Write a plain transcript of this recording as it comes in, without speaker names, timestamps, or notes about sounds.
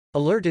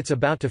Alert, it's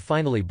about to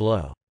finally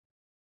blow.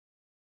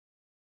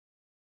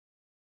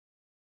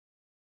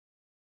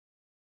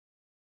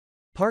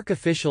 Park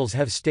officials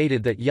have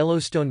stated that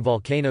Yellowstone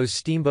Volcano's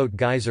Steamboat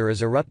Geyser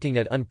is erupting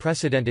at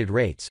unprecedented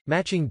rates,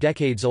 matching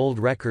decades-old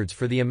records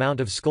for the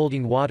amount of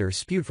scalding water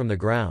spewed from the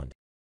ground.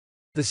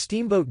 The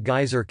Steamboat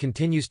Geyser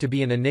continues to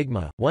be an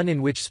enigma, one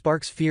in which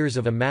sparks fears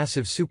of a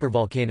massive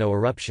supervolcano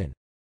eruption.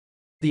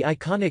 The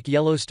iconic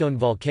Yellowstone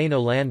Volcano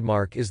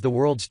landmark is the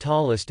world's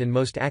tallest and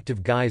most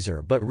active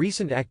geyser, but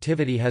recent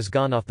activity has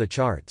gone off the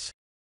charts.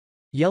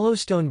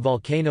 Yellowstone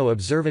Volcano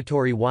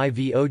Observatory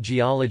YVO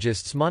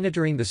geologists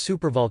monitoring the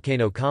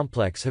supervolcano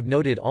complex have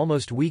noted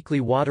almost weekly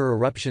water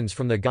eruptions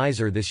from the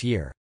geyser this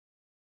year.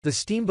 The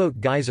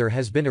Steamboat Geyser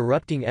has been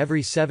erupting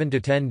every 7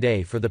 to 10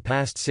 days for the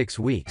past 6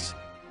 weeks.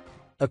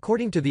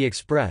 According to the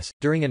Express,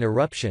 during an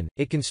eruption,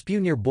 it can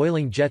spew near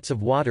boiling jets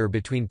of water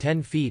between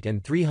 10 feet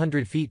and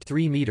 300 feet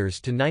 3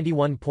 meters to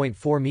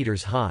 91.4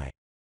 meters high.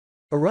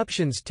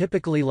 Eruptions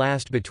typically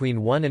last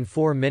between 1 and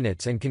 4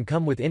 minutes and can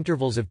come with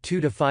intervals of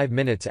 2 to 5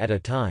 minutes at a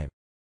time.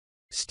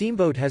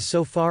 Steamboat has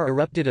so far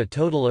erupted a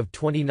total of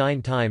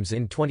 29 times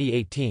in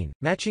 2018,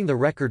 matching the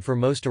record for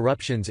most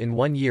eruptions in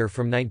 1 year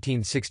from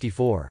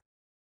 1964.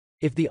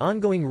 If the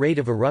ongoing rate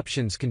of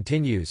eruptions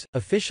continues,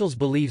 officials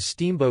believe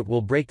Steamboat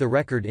will break the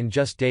record in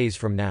just days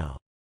from now.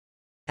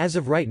 As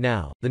of right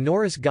now, the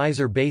Norris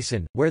Geyser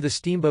Basin, where the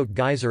Steamboat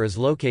Geyser is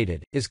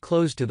located, is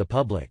closed to the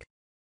public.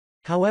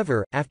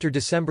 However, after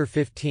December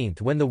 15,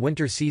 when the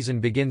winter season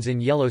begins in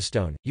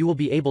Yellowstone, you will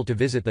be able to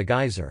visit the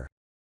geyser.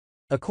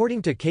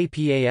 According to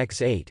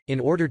KPAX8,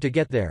 in order to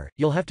get there,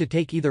 you'll have to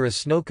take either a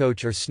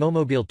snowcoach or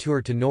snowmobile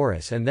tour to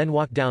Norris and then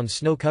walk down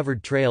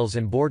snow-covered trails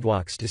and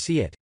boardwalks to see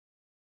it.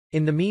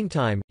 In the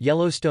meantime,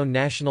 Yellowstone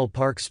National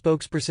Park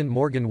spokesperson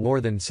Morgan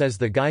Worthen says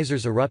the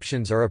geyser's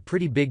eruptions are a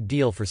pretty big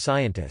deal for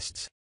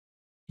scientists.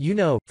 You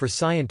know, for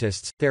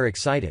scientists, they're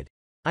excited.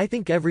 I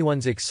think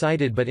everyone's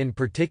excited, but in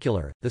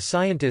particular, the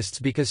scientists,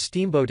 because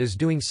Steamboat is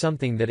doing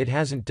something that it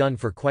hasn't done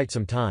for quite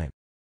some time.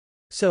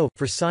 So,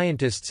 for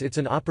scientists it's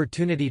an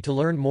opportunity to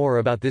learn more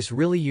about this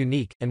really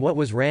unique, and what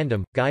was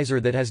random,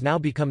 geyser that has now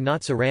become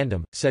not so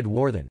random, said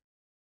Worthen.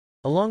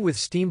 Along with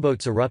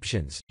Steamboat's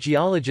eruptions,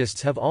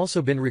 geologists have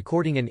also been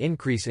recording an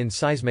increase in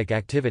seismic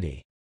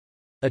activity.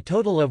 A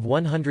total of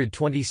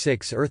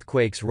 126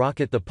 earthquakes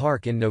rocked the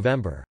park in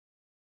November.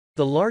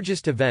 The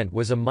largest event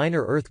was a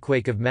minor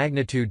earthquake of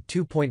magnitude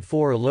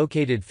 2.4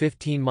 located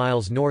 15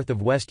 miles north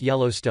of West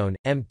Yellowstone,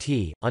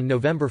 MT, on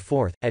November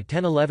 4, at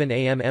 10:11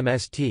 a.m.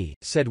 MST,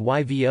 said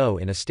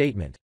YVO in a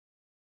statement.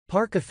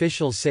 Park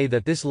officials say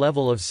that this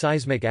level of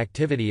seismic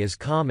activity is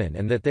common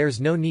and that there's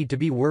no need to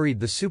be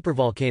worried the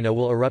supervolcano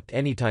will erupt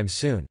anytime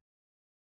soon.